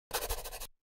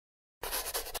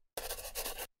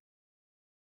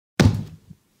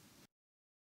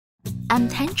I'm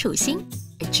Chuxin,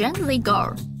 a gently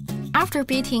girl. After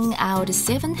beating out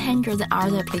 700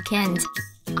 other applicants,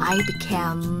 I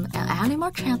became an animal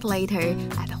translator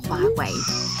at Huawei.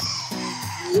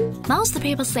 Most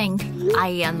people think I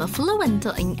am fluent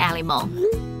in animal,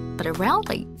 but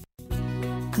really,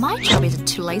 my job is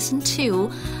to listen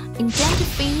to,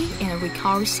 identify, and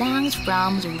record sounds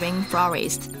from the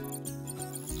rainforest.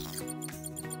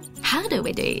 How do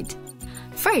we do it?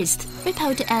 First, we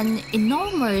put an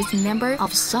enormous number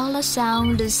of solar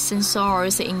sound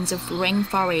sensors in the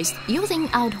rainforest using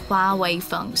our Huawei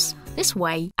phones. This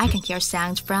way, I can hear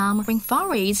sounds from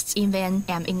rainforests even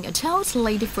I'm in a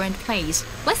totally different place.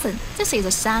 Listen, this is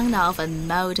the sound of a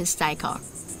motorcycle.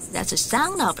 That's the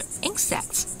sound of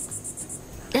insects.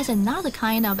 That's another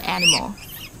kind of animal.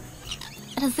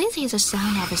 And this is the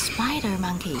sound of a spider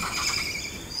monkey.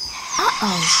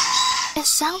 Uh-oh. It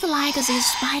sounds like this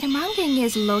spider monkey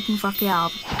is looking for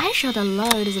help. I should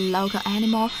alert the local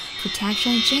animal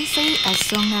protection agency as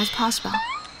soon as possible.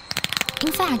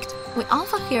 In fact, we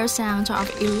often hear sounds of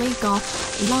illegal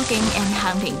logging and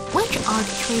hunting, which are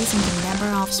decreasing the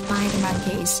number of spider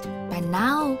monkeys. By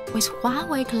now, with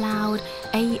Huawei Cloud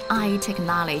AI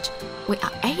technology, we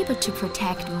are able to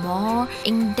protect more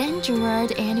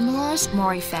endangered animals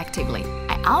more effectively.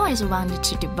 I always wanted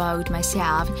to devote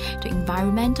myself to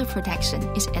environmental protection.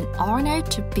 It's an honor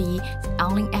to be the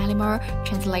only animal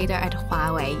translator at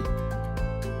Huawei.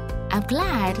 I'm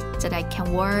glad that I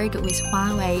can work with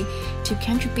Huawei to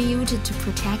contribute to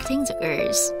protecting the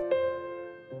Earth.